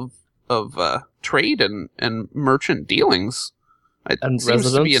level of trade and merchant dealings? And seems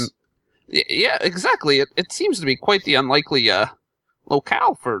residents? to be yeah, exactly. It seems to be quite the unlikely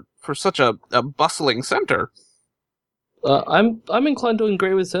locale for such a bustling center. I'm inclined to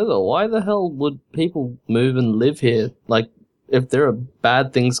agree with Heather. Why the hell would people move and live here? Like, if there are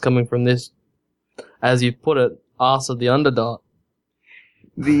bad things coming from this, as you put it, arse of the Underdark.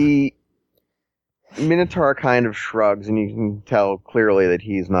 The Minotaur kind of shrugs, and you can tell clearly that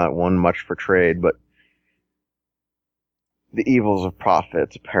he's not one much for trade, but the evils of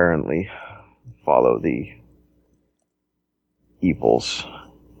profit apparently follow the evils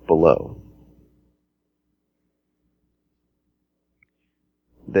below.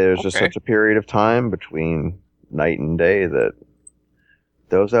 There's just Okay. such a period of time between night and day that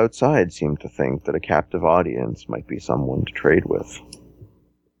those outside seem to think that a captive audience might be someone to trade with.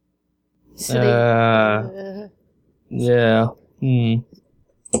 So Yeah.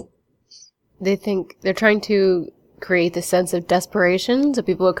 they think they're trying to create the sense of desperation so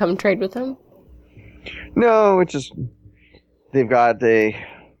people will come trade with them? No, it's just they've got an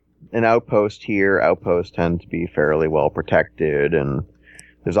outpost here. Outposts tend to be fairly well protected, and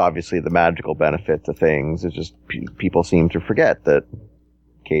there's obviously the magical benefit to things. It's just people seem to forget that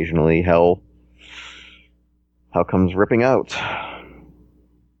occasionally hell comes ripping out.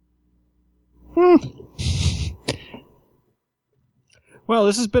 Well,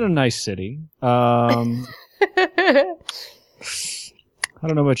 this has been a nice city. I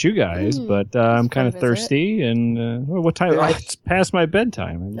don't know about you guys, but I'm kind of visit. thirsty. And what time? Yeah. It's past my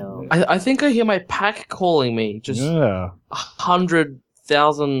bedtime. No. I think I hear my pack calling me just Yeah.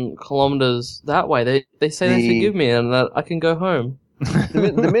 100,000 kilometers that way. They say they forgive me and that I can go home.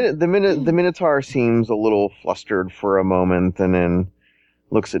 The Minotaur seems a little flustered for a moment, and then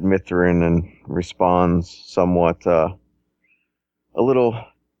looks at Mithrin and responds somewhat a little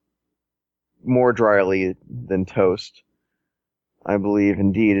more dryly than Toast. I believe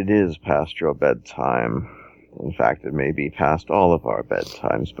indeed it is past your bedtime. In fact, it may be past all of our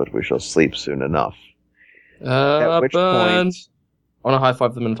bedtimes, but we shall sleep soon enough. At which point, I want to high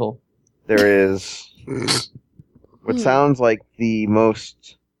five the Minotaur. there is what sounds like the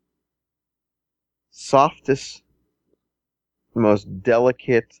most softest, most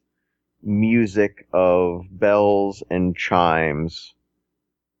delicate music of bells and chimes,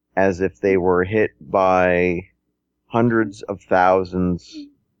 as if they were hit by hundreds of thousands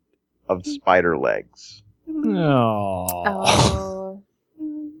of spider legs. Oh. Oh.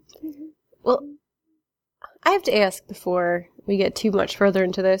 Well, I have to ask before we get too much further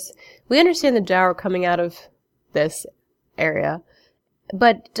into this. We understand the Drow are coming out of this area,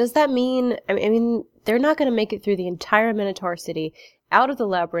 but does that mean, I mean, they're not going to make it through the entire Minotaur city, out of the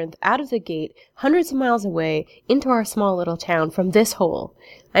labyrinth, out of the gate, hundreds of miles away, into our small little town from this hole.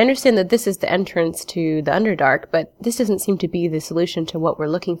 I understand that this is the entrance to the Underdark, but this doesn't seem to be the solution to what we're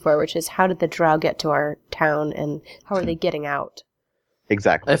looking for, which is how did the Drow get to our town and how are they getting out?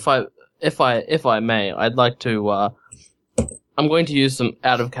 Exactly. If I may, I'd like to. I'm going to use some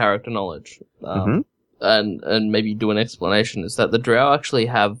out of character knowledge, and maybe do an explanation. Is that the Drow actually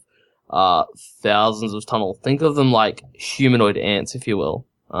have thousands of tunnels? Think of them like humanoid ants, if you will.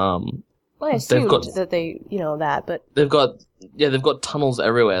 Well, I assumed that they, that, but They've got tunnels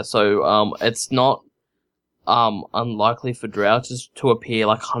everywhere, so it's not unlikely for Drow to appear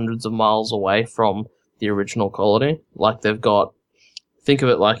like hundreds of miles away from the original colony. Like think of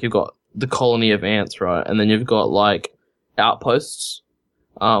it like you've got the colony of ants, right? And then you've got like outposts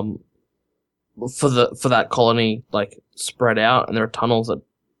for that colony, like spread out, and there are tunnels that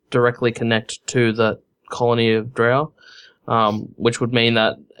directly connect to the colony of Drow, which would mean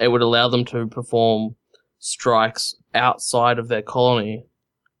that it would allow them to perform strikes outside of their colony.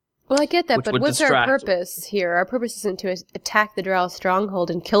 Well, I get that, Which but would what's our distract- purpose here? Our purpose isn't to attack the Drow stronghold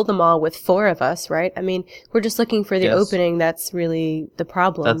and kill them all with 4 of us, right? I mean, we're just looking for the Yes. opening that's really the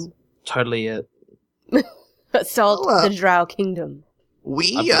problem. That's totally it. Assault Well, the Drow kingdom. We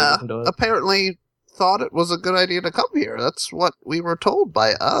I believe we can do it. apparently thought it was a good idea to come here. That's what we were told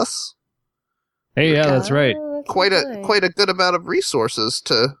by us. Hey, yeah, that's right. Oh, that's Quite right. a good amount of resources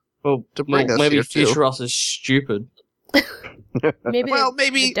to Well, To bring us maybe here, too. future us is stupid. Maybe well, the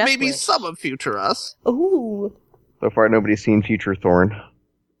maybe Death maybe Wish. some of future us. Ooh. So far, nobody's seen Future Thorn,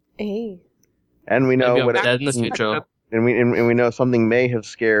 Hey. and we know Maybe I'm what. dead in the future. And we know something may have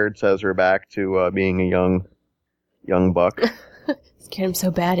scared Cesar back to being a young buck. Scared him so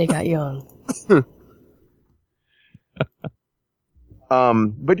bad he got young.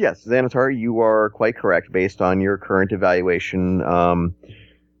 But yes, Xanatar, you are quite correct based on your current evaluation,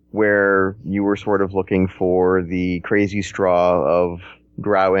 where you were sort of looking for the crazy straw of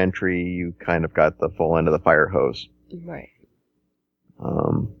drow entry. You kind of got the full end of the fire hose. Right.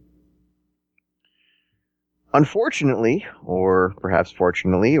 Unfortunately, or perhaps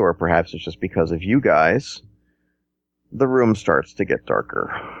fortunately, or perhaps it's just because of you guys, the room starts to get darker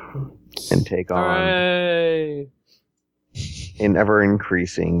and take on Hooray! an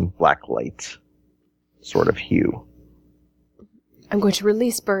ever-increasing black light sort of hue. I'm going to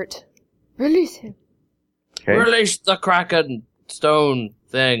release Bert. Release him. Okay? Release the Kraken stone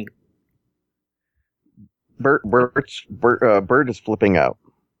thing. Bert is flipping out.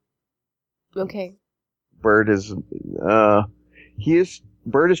 Okay. Bert is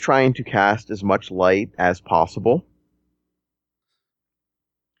trying to cast as much light as possible.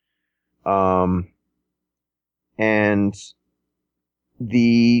 And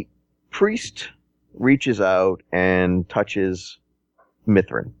the priest reaches out and touches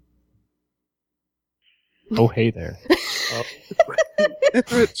Mithrin. Oh, hey there.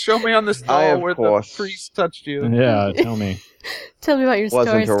 Show me on this I, doll of where course, the priest touched you. Yeah, tell me. Tell me about your story.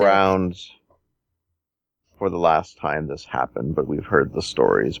 wasn't Stick. around for the last time this happened, but we've heard the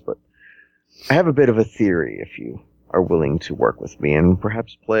stories. But I have a bit of a theory if you are willing to work with me and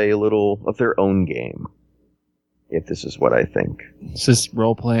perhaps play a little of their own game. If this is what I think. Is this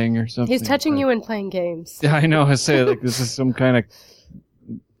role playing or something? He's touching you and playing games. Yeah, I know. I say like this is some kind of.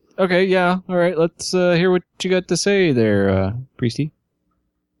 Okay, yeah, all right. Let's hear what you got to say there, Priesty.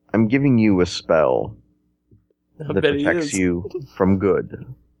 I'm giving you a spell I that bet he protects is. you from good.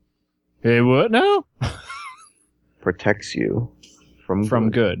 Hey, what now? Protects you from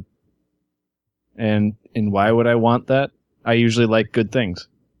Good. And why would I want that? I usually like good things.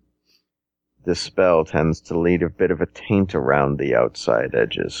 This spell tends to leave a bit of a taint around the outside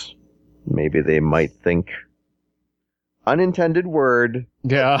edges. Maybe they might think. Unintended word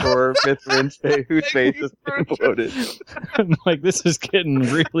Yeah. for Mithrin's whose face has been bloated. I'm like, this is getting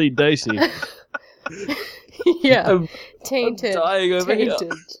really dicey. Yeah. I'm Tainted. dying over here.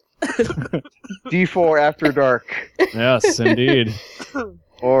 Tainted. D4 after dark. Yes, indeed.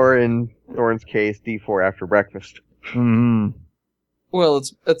 Or in Thorn's case, D4 after breakfast. Hmm. Well,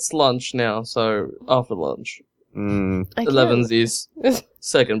 it's lunch now, so after lunch. Mm. I can't- 11's is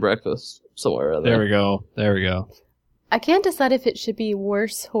second breakfast, somewhere around There there. we go. There we go. I can't decide if it should be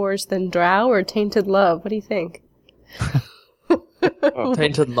worse horse than drow or tainted love. What do you think?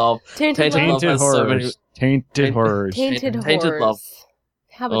 Tainted love. Tainted, Tainted love. love. Tainted has so many- horrors. Tainted horrors. Tainted Tainted horse. love.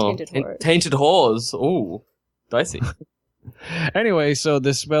 How about tainted horse? Tainted whores. Ooh, dicey. Anyway, so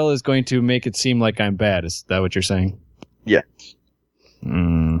this spell is going to make it seem like I'm bad. Is that what you're saying? Yes.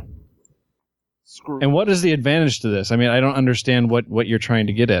 Hmm. And what is the advantage to this? I mean, I don't understand what you're trying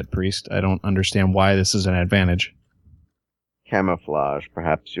to get at, Priest. I don't understand why this is an advantage. Camouflage.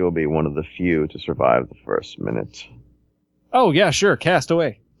 Perhaps you'll be one of the few to survive the first minute. Oh, yeah, sure. Cast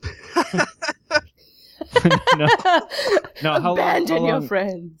away. No. No, how Abandon your long-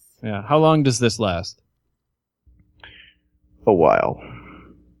 friends. Yeah. How long does this last? A while.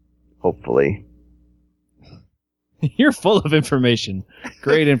 Hopefully. You're full of information.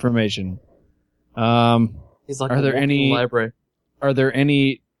 Great information. He's like Are a there walking any- library. Are there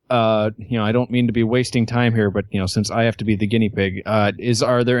any I don't mean to be wasting time here, but since I have to be the guinea pig,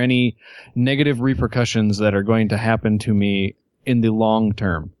 are there any negative repercussions that are going to happen to me in the long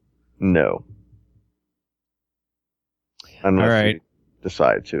term? No. Unless All right. you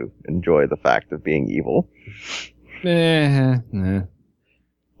decide to enjoy the fact of being evil.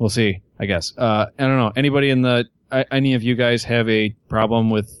 We'll see, I guess. I don't know. Anybody any of you guys have a problem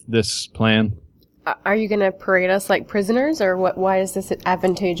with this plan? Are you going to parade us like prisoners, or what? Why is this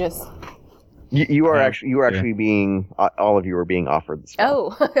advantageous? You are actually being, all of you are being offered the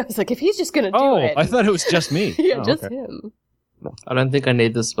spell. Oh, I was like, if he's just going to do Oh, it. I thought it was just me. yeah, Oh, just okay. him. I don't think I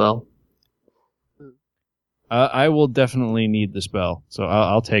need this spell. I will definitely need the spell, so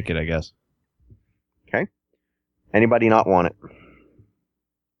I'll take it, I guess. Anybody not want it?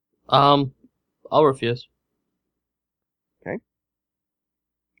 I'll refuse.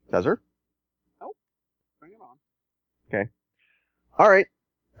 Cesar? All right.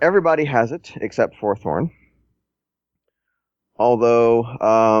 Everybody has it except for Thorn.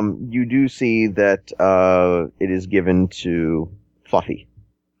 Although you do see that it is given to Fluffy,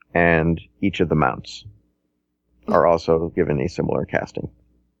 and each of the mounts are also given a similar casting.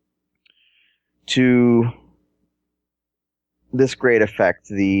 To this great effect,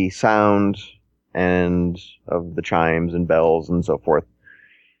 the sound and of the chimes and bells and so forth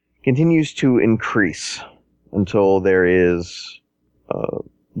continues to increase until there is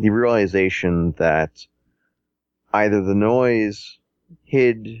the realization that either the noise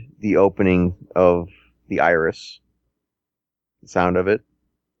hid the opening of the iris, the sound of it,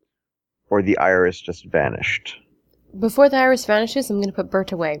 or the iris just vanished. Before the iris vanishes, I'm going to put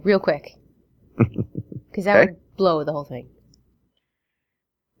Bert away real quick. Because that would blow the whole thing.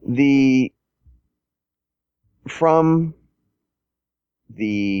 From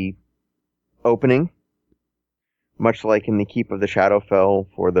the opening, much like in the Keep of the Shadowfell,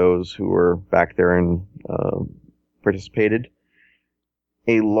 for those who were back there and participated,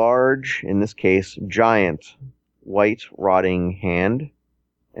 a large, in this case, giant, white, rotting hand,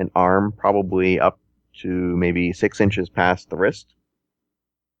 an arm probably up to maybe 6 inches past the wrist,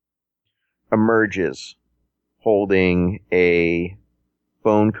 emerges holding a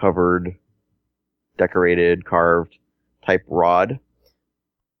bone-covered, decorated, carved type rod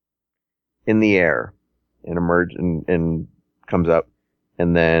in the air, and emerge and comes up,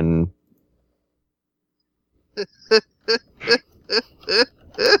 and then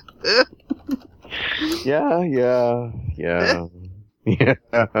yeah.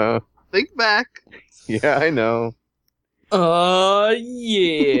 Think back. Yeah, I know.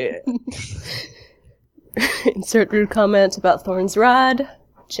 Yeah. Insert rude comments about Thorn's rod.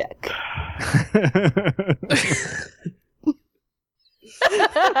 Check.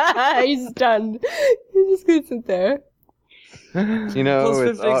 He's done. He's just gonna sit there. You know, Plus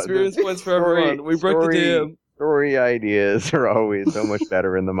it's 50 experience points for everyone. We broke the DM. Story ideas are always so much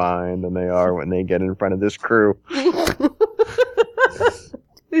better in the mind than they are when they get in front of this crew.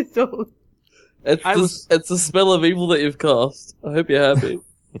 It's the spell of evil that you've cast. I hope you're happy.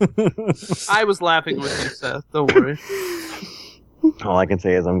 I was laughing with you, Seth. Don't worry. All I can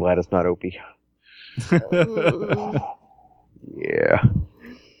say is I'm glad it's not Opie. Yeah.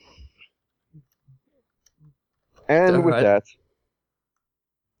 And with that,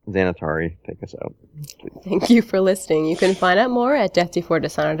 Xanatari, take us out, please. Thank you for listening. You can find out more at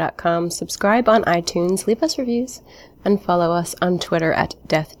deathd4dishonor.com. Subscribe on iTunes, leave us reviews, and follow us on Twitter at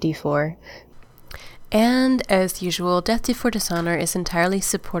deathd4. And as usual, Death Before Dishonor is entirely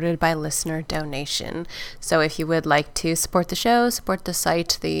supported by listener donation. So if you would like to support the show, support the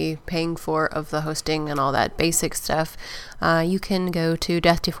site, the paying for of the hosting and all that basic stuff, you can go to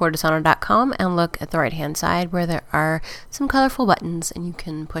deathbeforedishonor.com and look at the right-hand side where there are some colorful buttons, and you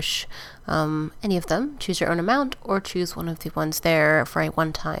can push any of them, choose your own amount, or choose one of the ones there for a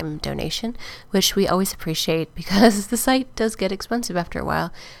one-time donation, which we always appreciate because the site does get expensive after a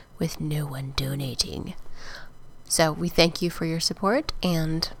while, with no one donating. So we thank you for your support,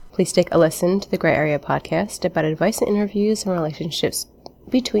 and please take a listen to the Gray Area podcast about advice and interviews and relationships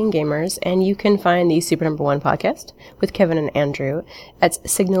between gamers, and you can find the Super Number One podcast with Kevin and Andrew at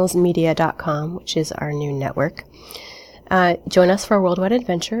signalsmedia.com, which is our new network. Join us for a worldwide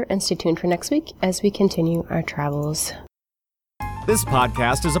adventure, and stay tuned for next week as we continue our travels. This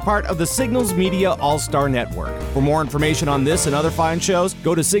podcast is a part of the Signals Media All-Star Network. For more information on this and other fine shows,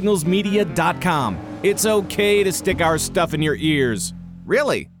 go to signalsmedia.com. It's okay to stick our stuff in your ears.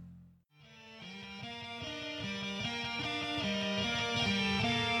 Really.